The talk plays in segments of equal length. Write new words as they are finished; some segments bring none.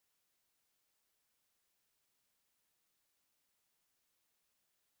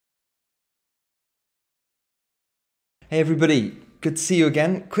Hey everybody, good to see you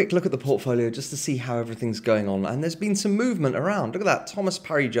again. Quick look at the portfolio just to see how everything's going on. And there's been some movement around. Look at that. Thomas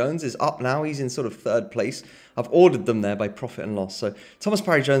Parry Jones is up now. He's in sort of third place. I've ordered them there by profit and loss. So Thomas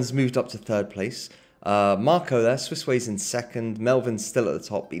Parry Jones moved up to third place. Marco there, Swissways in second. Melvin's still at the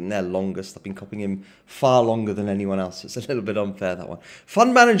top, been there longest. I've been copying him far longer than anyone else. It's a little bit unfair, that one.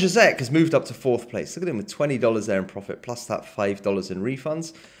 Fund Manager Zek has moved up to fourth place. Look at him with $20 there in profit, plus that $5 in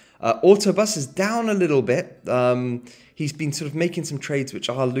refunds. Autobus is down a little bit. He's been sort of making some trades which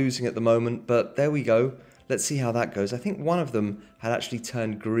are losing at the moment, but there we go. Let's see how that goes. I think one of them had actually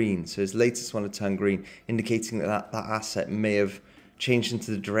turned green, so his latest one had turned green, indicating that that asset may have changed into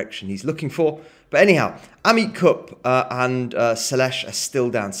the direction he's looking for. But anyhow, Amit and Selesh are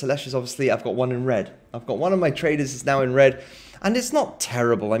still down. Selesh is obviously, I've got one in red. I've got one of my traders is now in red. And it's not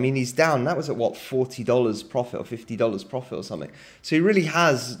terrible. I mean, he's down. That was at, what, $40 profit or $50 profit or something. So he really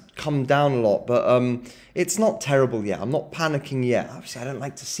has come down a lot. But it's not terrible yet. I'm not panicking yet. Obviously, I don't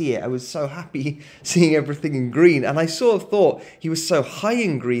like to see it. I was so happy seeing everything in green. And I sort of thought he was so high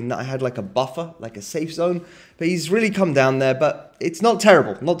in green that I had like a buffer, like a safe zone. But he's really come down there. But it's not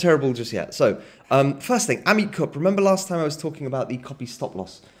terrible. Not terrible just yet. So first thing, Amit Kup. Remember last time I was talking about the copy stop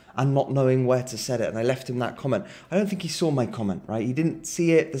loss and not knowing where to set it, and I left him that comment. I don't think he saw my comment, right? He didn't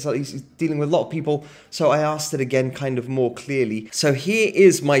see it. He's dealing with a lot of people, so I asked it again kind of more clearly. So here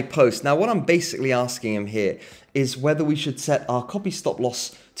is my post. Now, what I'm basically asking him here is whether we should set our copy stop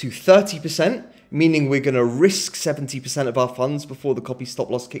loss to 30%, meaning we're going to risk 70% of our funds before the copy stop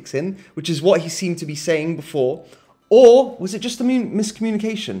loss kicks in, which is what he seemed to be saying before. Or was it just a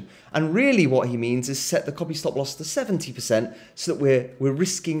miscommunication? And really what he means is set the copy stop loss to 70% so that we're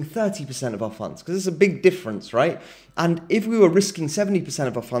risking 30% of our funds. Because there's a big difference, right? And if we were risking 70%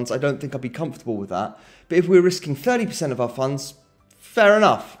 of our funds, I don't think I'd be comfortable with that. But if we're risking 30% of our funds, fair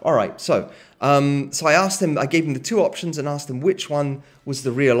enough. All right, so I asked him, I gave him the two options and asked him which one was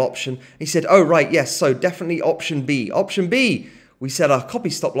the real option. He said, oh, right, yes, so definitely option B. Option B. We set our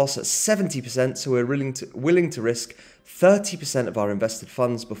copy stop loss at 70%, so we're willing to risk 30% of our invested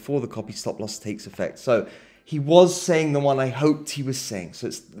funds before the copy stop loss takes effect. So he was saying the one I hoped he was saying.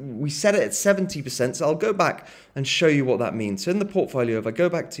 So we set it at 70%, so I'll go back and show you what that means. So in the portfolio, if I go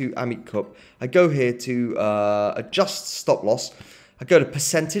back to Amit Kup, I go here to adjust stop loss. I go to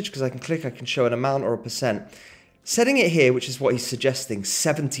percentage, because I can show an amount or a percent. Setting it here, which is what he's suggesting,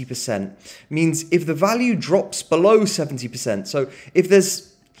 70%, means if the value drops below 70%, so if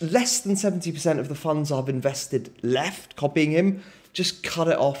there's less than 70% of the funds I've invested left, copying him, just cut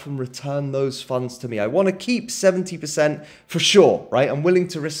it off and return those funds to me. I want to keep 70% for sure, right? I'm willing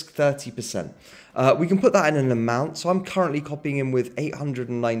to risk 30%. We can put that in an amount. So I'm currently copying him with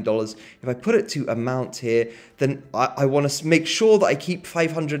 $809. If I put it to amount here, then I want to make sure that I keep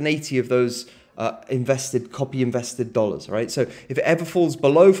 580 of those copy invested dollars, right? So if it ever falls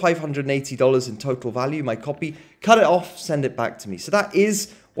below $580 in total value, my copy, cut it off, send it back to me. So that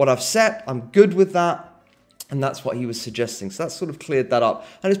is what I've set. I'm good with that. And that's what he was suggesting. So that sort of cleared that up.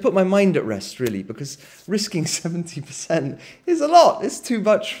 And it's put my mind at rest, really, because risking 70% is a lot. It's too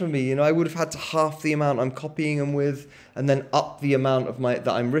much for me. You know, I would have had to half the amount I'm copying them with and then up the amount of that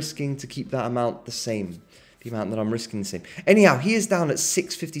I'm risking to keep that amount the same. The amount that I'm risking the same. Anyhow, he is down at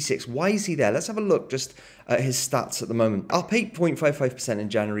 656. Why is he there? Let's have a look just at his stats at the moment. Up 8.55%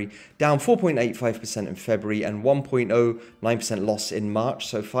 in January, down 4.85% in February, and 1.09% loss in March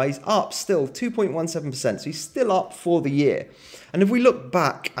so far. He's up still 2.17%, so he's still up for the year. And if we look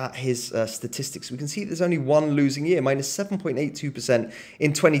back at his statistics, we can see there's only one losing year, minus 7.82%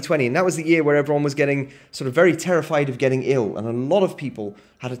 in 2020. And that was the year where everyone was getting sort of very terrified of getting ill. And a lot of people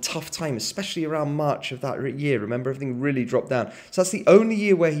had a tough time, especially around March of that year. Remember, everything really dropped down. So that's the only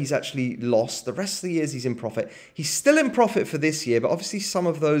year where he's actually lost. The rest of the years he's in profit. He's still in profit for this year, but obviously some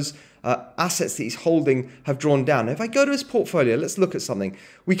of those assets that he's holding have drawn down. Now, if I go to his portfolio, let's look at something.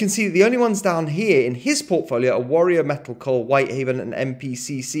 We can see the only ones down here in his portfolio are Warrior Metal Coal, Whitehaven, and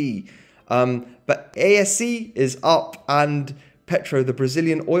MPCC. But ASC is up and Petro, the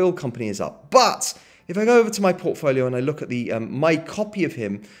Brazilian oil company, is up. But if I go over to my portfolio and I look at the my copy of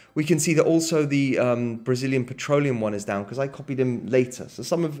him, we can see that also the Brazilian petroleum one is down because I copied him later. So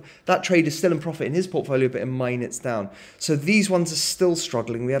some of that trade is still in profit in his portfolio, but in mine it's down. So these ones are still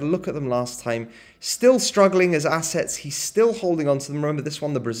struggling. We had a look at them last time. Still struggling as assets. He's still holding on to them. Remember this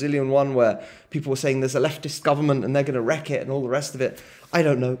one, the Brazilian one, where people were saying there's a leftist government and they're going to wreck it and all the rest of it. I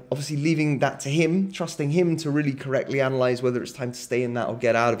don't know. Obviously leaving that to him, trusting him to really correctly analyze whether it's time to stay in that or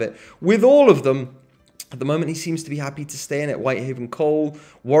get out of it. With all of them, at the moment, he seems to be happy to stay in it. Whitehaven Coal,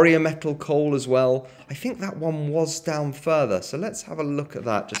 Warrior Metal Coal as well. I think that one was down further. So let's have a look at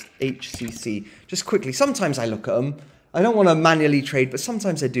that, just HCC. Just quickly, sometimes I look at them I don't want to manually trade, but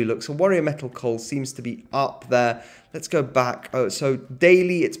sometimes I do look. So Warrior Metal Coal seems to be up there. Let's go back. Oh, so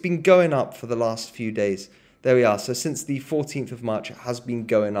daily, it's been going up for the last few days. There we are. So since the 14th of March, it has been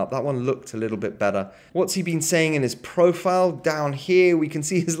going up. That one looked a little bit better. What's he been saying in his profile? Down here, we can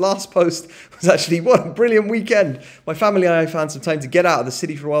see his last post was actually, what a brilliant weekend. My family and I found some time to get out of the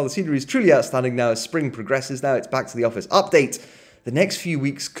city for a while. The scenery is truly outstanding now as spring progresses. Now it's back to the office. Update. The next few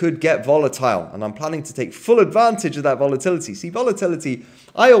weeks could get volatile, and I'm planning to take full advantage of that volatility. See, volatility,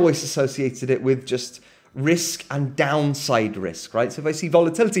 I always associated it with just risk and downside risk, right? So if I see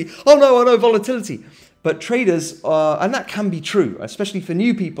volatility, oh no, volatility. But traders, and that can be true, especially for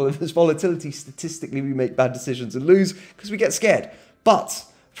new people. If there's volatility, statistically, we make bad decisions and lose because we get scared. But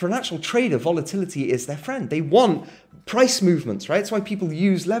for an actual trader, volatility is their friend. They want price movements, right? That's why people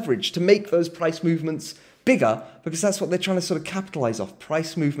use leverage to make those price movements bigger, because that's what they're trying to sort of capitalize off,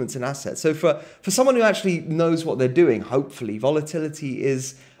 price movements in assets. So for someone who actually knows what they're doing, hopefully, volatility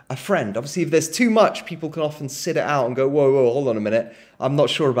is a friend. Obviously, if there's too much, people can often sit it out and go, whoa, hold on a minute. I'm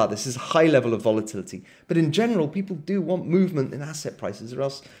not sure about this. This is a high level of volatility. But in general, people do want movement in asset prices, or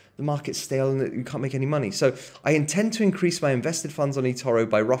else the market's stale and you can't make any money. So I intend to increase my invested funds on Etoro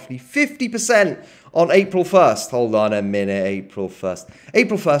by roughly 50% on April 1st. Hold on a minute, April 1st.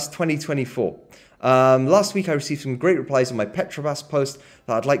 April 1st, 2024. Last week I received some great replies on my Petrobras post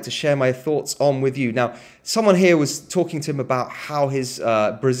that I'd like to share my thoughts on with you. Now, someone here was talking to him about how his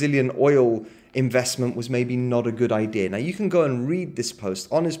Brazilian oil investment was maybe not a good idea. Now, you can go and read this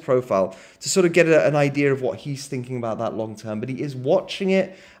post on his profile to sort of get an idea of what he's thinking about that long term, but he is watching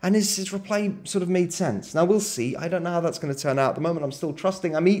it, and his reply sort of made sense. Now, we'll see. I don't know how that's going to turn out. At the moment, I'm still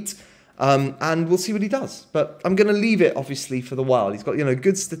trusting Amit. And we'll see what he does. But I'm going to leave it, obviously, for the while. He's got,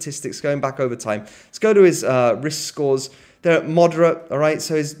 good statistics going back over time. Let's go to his risk scores. They're moderate, all right?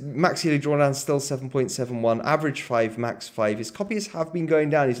 So his max yearly drawdown is still 7.71, average 5, max 5. His copiers have been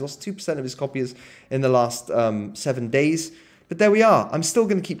going down. He's lost 2% of his copiers in the last 7 days. But there we are. I'm still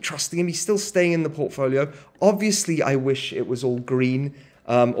going to keep trusting him. He's still staying in the portfolio. Obviously, I wish it was all green.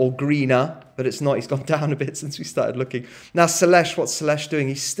 Or greener, but it's not. He's gone down a bit since we started looking. Now, Selesh, what's Selesh doing?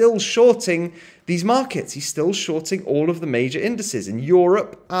 He's still shorting these markets. He's still shorting all of the major indices in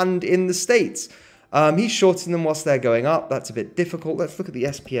Europe and in the States. He's shorting them whilst they're going up. That's a bit difficult. Let's look at the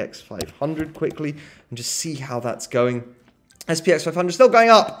SPX 500 quickly and just see how that's going. SPX 500 still going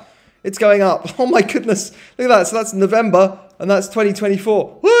up. It's going up. Oh my goodness. Look at that. So that's November and that's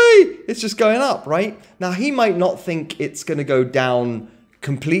 2024. Whee! It's just going up, right? Now, he might not think it's going to go down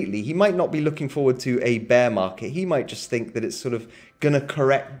completely. He might not be looking forward to a bear market. He might just think that it's sort of going to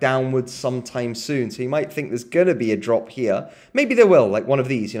correct downwards sometime soon. So he might think there's going to be a drop here. Maybe there will, like one of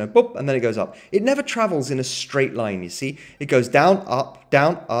these, boop, and then it goes up. It never travels in a straight line, you see. It goes down, up,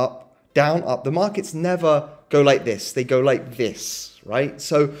 down, up, down, up. The markets never go like this. They go like this, right?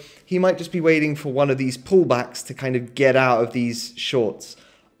 So he might just be waiting for one of these pullbacks to kind of get out of these shorts.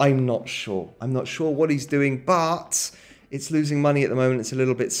 I'm not sure. I'm not sure what he's doing, but it's losing money at the moment. It's a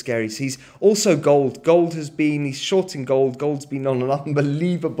little bit scary. So he's also gold. He's shorting gold. Gold's been on an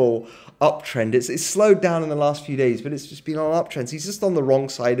unbelievable uptrend. It's slowed down in the last few days, but it's just been on an uptrend. So he's just on the wrong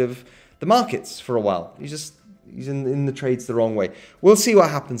side of the markets for a while. He's in the trades the wrong way. We'll see what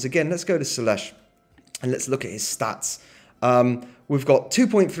happens. Again, let's go to Selesh and let's look at his stats. We've got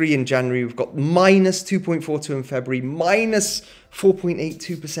 2.3 in January. We've got minus 2.42 in February, minus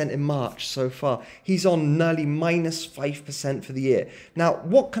 4.82% in March so far. He's on nearly minus 5% for the year. Now,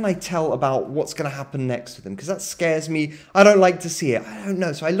 what can I tell about what's going to happen next with him? Because that scares me. I don't like to see it. I don't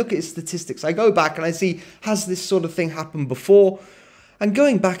know. So I look at his statistics. I go back and I see, has this sort of thing happened before? And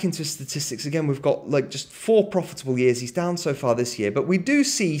going back into statistics, again, we've got like just 4 profitable years. He's down so far this year, but we do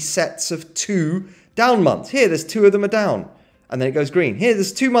see sets of 2 down months. Here, there's 2 of them are down. And then it goes green. Here,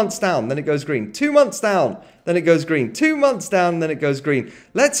 there's 2 months down, then it goes green. 2 months down, then it goes green. 2 months down, then it goes green.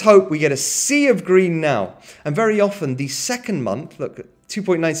 Let's hope we get a sea of green now. And very often, the second month, look,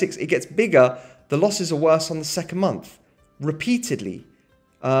 2.96, it gets bigger. The losses are worse on the second month, repeatedly.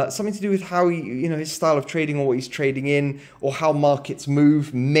 Something to do with how he, his style of trading or what he's trading in, or how markets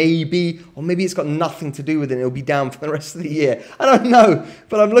move, maybe. Or maybe it's got nothing to do with it. It'll be down for the rest of the year. I don't know.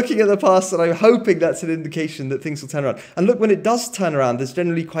 But I'm looking at the past and I'm hoping that's an indication that things will turn around. And look, when it does turn around, there's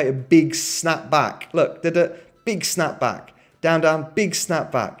generally quite a big snap back. Look, big snap back. Down, down, big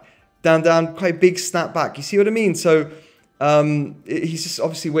snap back. Down, down, quite big snap back. You see what I mean? So he's just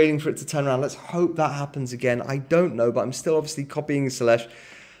obviously waiting for it to turn around. Let's hope that happens again. I don't know, but I'm still obviously copying Selesh.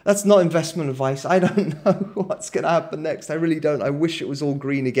 That's not investment advice. I don't know what's going to happen next. I really don't. I wish it was all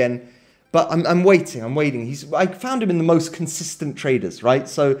green again. But I'm waiting. I found him in the most consistent traders, right?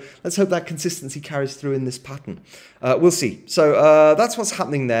 So let's hope that consistency carries through in this pattern. We'll see. So that's what's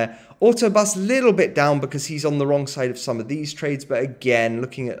happening there. Autobus, little bit down because he's on the wrong side of some of these trades. But again,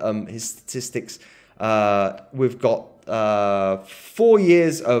 looking at his statistics, we've got 4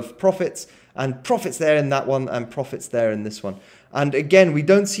 years of profits, and profits there in that one, and profits there in this one. And again, we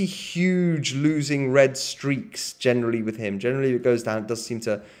don't see huge losing red streaks generally with him. Generally, it goes down. It does seem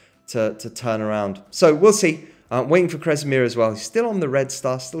to turn around. So we'll see. Waiting for Kresimir as well. He's still on the red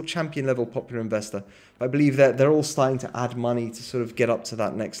star, still champion level popular investor. I believe that they're all starting to add money to sort of get up to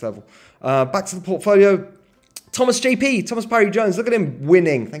that next level. Back to the portfolio. Thomas JP, Thomas Parry Jones. Look at him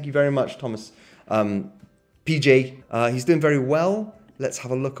winning. Thank you very much, Thomas. PJ. He's doing very well. Let's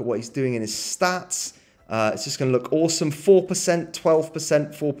have a look at what he's doing in his stats. It's just going to look awesome. 4%, 12%,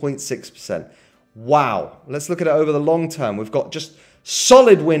 4.6%. Wow. Let's look at it over the long term. We've got just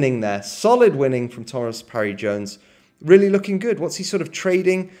solid winning there. Solid winning from Thomas Parry Jones. Really looking good. What's he sort of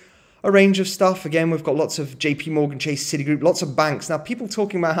trading? A range of stuff. Again, we've got lots of JP Morgan Chase, Citigroup, lots of banks. Now, people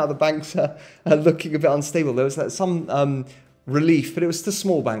talking about how the banks are looking a bit unstable. There was some relief, but it was to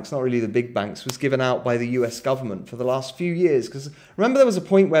small banks, not really the big banks, was given out by the US government for the last few years. Because remember, there was a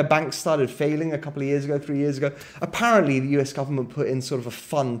point where banks started failing a couple of years ago, 3 years ago. Apparently, the US government put in sort of a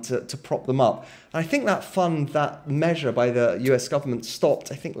fund to prop them up. And I think that fund, that measure by the US government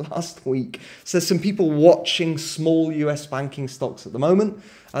stopped, I think, last week. So there's some people watching small US banking stocks at the moment.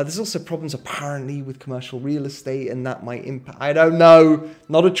 There's also problems apparently with commercial real estate, and that might impact. I don't know.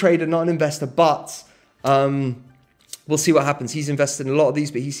 Not a trader, not an investor, but we'll see what happens. He's invested in a lot of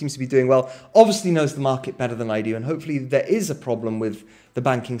these, but he seems to be doing well. Obviously knows the market better than I do, and hopefully there is a problem with the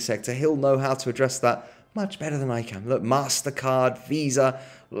banking sector. He'll know how to address that much better than I can. Look, MasterCard, Visa,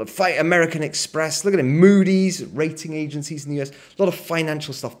 American Express. Look at him. Moody's, rating agencies in the US. A lot of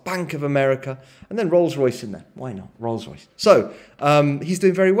financial stuff. Bank of America. And then Rolls-Royce in there. Why not? Rolls-Royce. So he's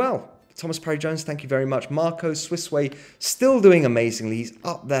doing very well. Thomas Parry Jones, thank you very much. Marco, Swissway, still doing amazingly. He's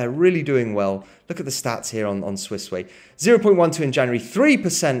up there, really doing well. Look at the stats here on Swissway. 0.12 in January,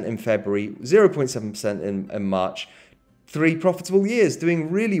 3% in February, 0.7% in March. 3 profitable years, doing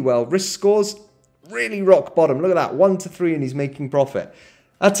really well. Risk scores, really rock bottom. Look at that, 1 to 3, and he's making profit.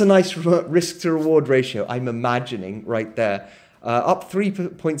 That's a nice risk to reward ratio, I'm imagining, right there. Up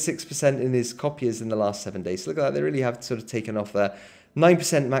 3.6% in his copiers in the last 7 days. So look at that, they really have sort of taken off there.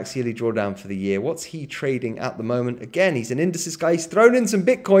 9% max yearly drawdown for the year. What's he trading at the moment? Again, he's an indices guy. He's thrown in some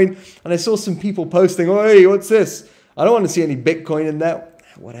Bitcoin, and I saw some people posting, "Oh, hey, what's this? I don't want to see any Bitcoin in there."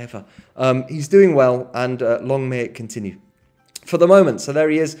 Whatever. He's doing well, and long may it continue. For the moment, so there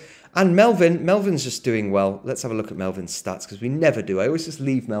he is. And Melvin's just doing well. Let's have a look at Melvin's stats, because we never do. I always just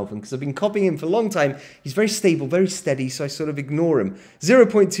leave Melvin, because I've been copying him for a long time. He's very stable, very steady, so I sort of ignore him.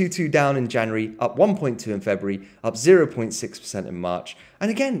 0.22 down in January, up 1.2 in February, up 0.6% in March.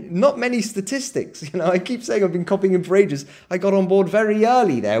 And again, not many statistics. You know, I keep saying I've been copying him for ages. I got on board very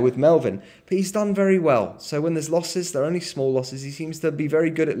early there with Melvin, but he's done very well. So when there's losses, they're only small losses. He seems to be very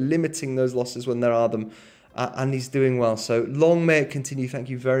good at limiting those losses when there are them. And he's doing well. So long may it continue. Thank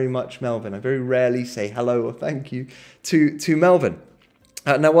you very much, Melvin. I very rarely say hello or thank you to Melvin.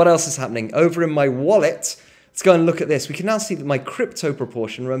 Now, what else is happening? Over in my wallet, let's go and look at this. We can now see that my crypto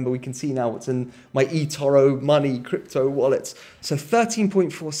proportion, remember, we can see now what's in my Etoro money crypto wallets. So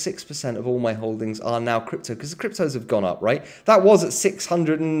 13.46% of all my holdings are now crypto, because the cryptos have gone up, right? That was at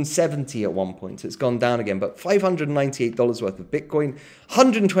 670 at one point. So it's gone down again, but $598 worth of Bitcoin,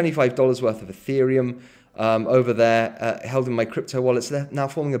 $125 worth of Ethereum, over there, held in my crypto wallets. They're now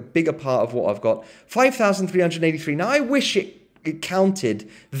forming a bigger part of what I've got. 5,383. Now, I wish it counted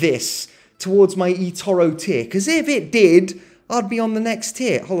this towards my Etoro tier, because if it did, I'd be on the next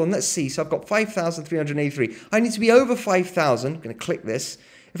tier. Hold on, let's see. So I've got 5,383. I need to be over 5,000. I'm going to click this.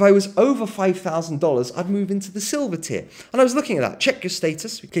 If I was over $5,000, I'd move into the silver tier. And I was looking at that. Check your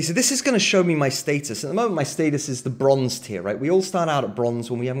status. Okay, so this is going to show me my status. At the moment, my status is the bronze tier, right? We all start out at bronze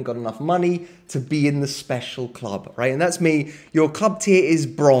when we haven't got enough money to be in the special club, right? And that's me. Your club tier is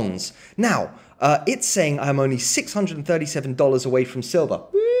bronze. Now, it's saying I'm only $637 away from silver.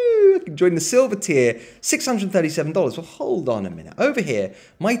 Woo! I can join the silver tier. $637. Well, hold on a minute. Over here,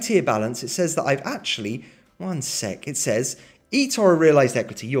 my tier balance, it says that I've actually, one sec, it says Etoro realized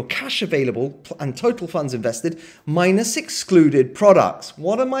equity, your cash available and total funds invested minus excluded products.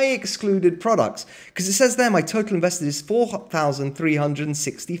 What are my excluded products? Because it says there my total invested is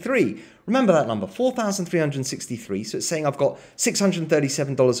 4,363. Remember that number, 4,363. So it's saying I've got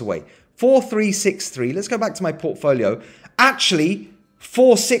 $637 away. 4,363. Let's go back to my portfolio. Actually,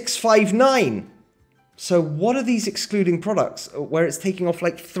 4,659. So what are these excluding products where it's taking off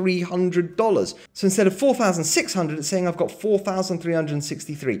like $300? So instead of 4,600, it's saying I've got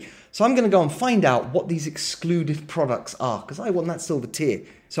 4,363. So I'm going to go and find out what these excluded products are because I want that silver tier.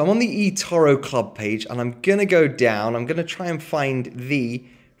 So I'm on the Etoro Club page and I'm going to go down. I'm going to try and find the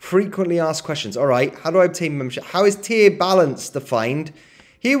frequently asked questions. All right, how do I obtain membership? How is tier balance defined?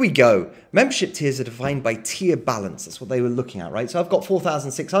 Here we go. Membership tiers are defined by tier balance. That's what they were looking at, right? So I've got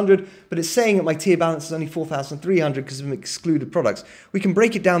 4,600, but it's saying that my tier balance is only 4,300 because of excluded products. We can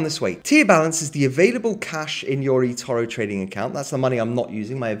break it down this way. Tier balance is the available cash in your Etoro trading account. That's the money I'm not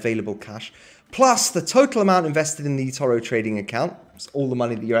using, my available cash, plus the total amount invested in the Etoro trading account. It's all the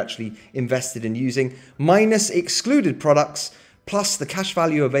money that you're actually invested in using, minus excluded products, plus the cash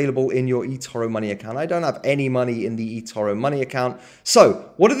value available in your Etoro money account. I don't have any money in the Etoro money account.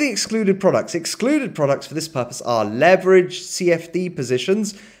 So what are the excluded products? Excluded products for this purpose are leveraged CFD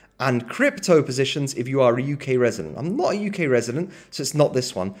positions and crypto positions if you are a UK resident. I'm not a UK resident, so it's not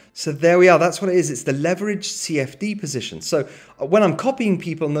this one. So there we are. That's what it is. It's the leveraged CFD position. So when I'm copying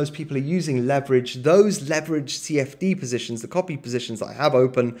people and those people are using leverage, those leveraged CFD positions, the copy positions that I have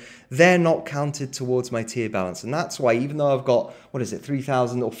open, they're not counted towards my tier balance. And that's why even though I've got,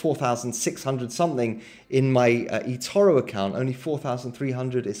 3,000 or 4,600 something in my Etoro account, only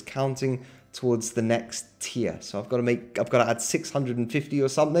 4,300 is counting towards the next tier. So I've got to add 650 or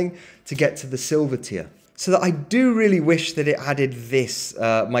something to get to the silver tier. So that I do really wish that it added this,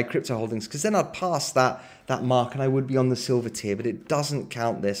 my crypto holdings, because then I'd pass that mark and I would be on the silver tier, but it doesn't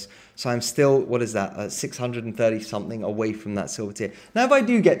count this. So I'm still, 630 something away from that silver tier. Now, if I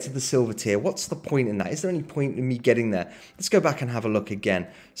do get to the silver tier, what's the point in that? Is there any point in me getting there? Let's go back and have a look again.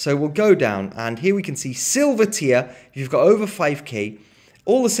 So we'll go down and here we can see silver tier. If you've got over 5K,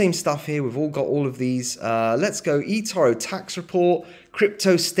 all the same stuff here. We've all got all of these. Let's go Etoro tax report,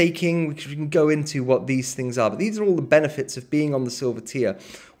 crypto staking. We can go into what these things are. But these are all the benefits of being on the silver tier.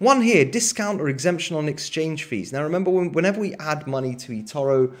 One here, discount or exemption on exchange fees. Now remember, whenever we add money to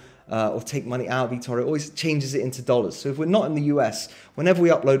Etoro or take money out of Etoro, it always changes it into dollars. So if we're not in the US, whenever we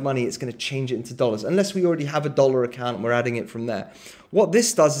upload money, it's going to change it into dollars. Unless we already have a dollar account and we're adding it from there. What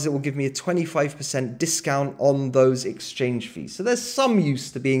this does is it will give me a 25% discount on those exchange fees. So there's some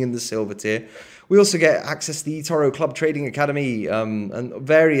use to being in the silver tier. We also get access to the Etoro Club Trading Academy and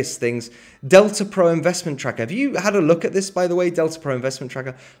various things. Delta Pro Investment Tracker. Have you had a look at this, by the way? Delta Pro Investment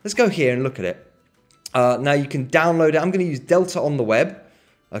Tracker. Let's go here and look at it. Now you can download it. I'm going to use Delta on the web.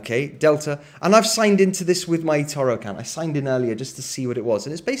 Okay, Delta. And I've signed into this with my Etoro account. I signed in earlier just to see what it was.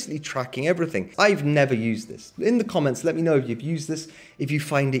 And it's basically tracking everything. I've never used this. In the comments, let me know if you've used this, if you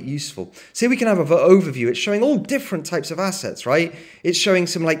find it useful. So we can have an overview. It's showing all different types of assets, right? It's showing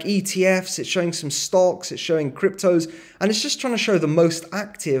some like ETFs. It's showing some stocks. It's showing cryptos. And it's just trying to show the most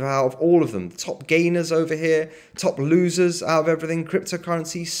active out of all of them. The top gainers over here, top losers out of everything,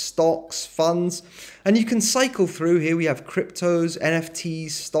 cryptocurrency, stocks, funds. And you can cycle through. Here we have cryptos,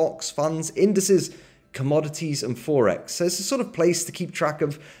 NFTs, stocks, funds, indices, commodities, and Forex. So it's a sort of place to keep track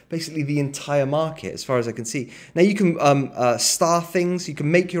of basically the entire market as far as I can see. Now you can star things. You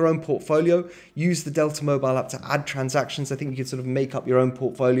can make your own portfolio. Use the Delta mobile app to add transactions. I think you can sort of make up your own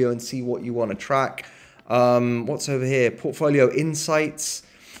portfolio and see what you want to track. What's over here? Portfolio insights.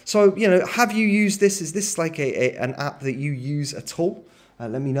 So, have you used this? Is this like an app that you use at all?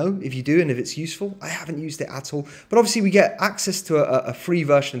 Let me know if you do and if it's useful. I haven't used it at all. But obviously we get access to a free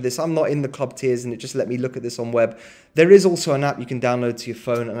version of this. I'm not in the club tiers and it just let me look at this on web. There is also an app you can download to your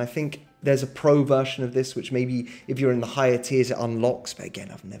phone. And I think there's a pro version of this, which maybe if you're in the higher tiers, it unlocks. But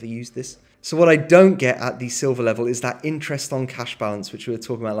again, I've never used this. So what I don't get at the silver level is that interest on cash balance, which we were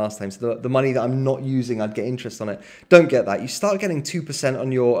talking about last time. So the money that I'm not using, I'd get interest on it. Don't get that. You start getting 2%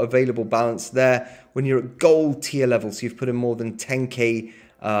 on your available balance there when you're at gold tier level. So you've put in more than 10K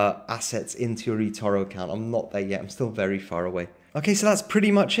assets into your Etoro account. I'm not there yet. I'm still very far away. Okay, so that's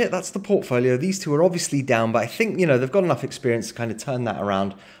pretty much it. That's the portfolio. These two are obviously down, but I think, they've got enough experience to kind of turn that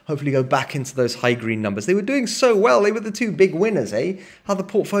around. Hopefully go back into those high green numbers. They were doing so well. They were the two big winners, eh? How the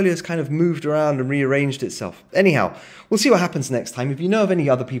portfolio's kind of moved around and rearranged itself. Anyhow, we'll see what happens next time. If you know of any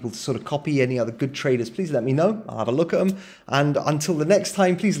other people to sort of copy, any other good traders, please let me know. I'll have a look at them. And until the next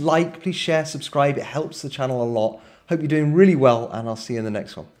time, please like, please share, subscribe. It helps the channel a lot. Hope you're doing really well, and I'll see you in the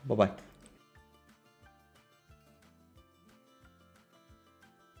next one. Bye-bye.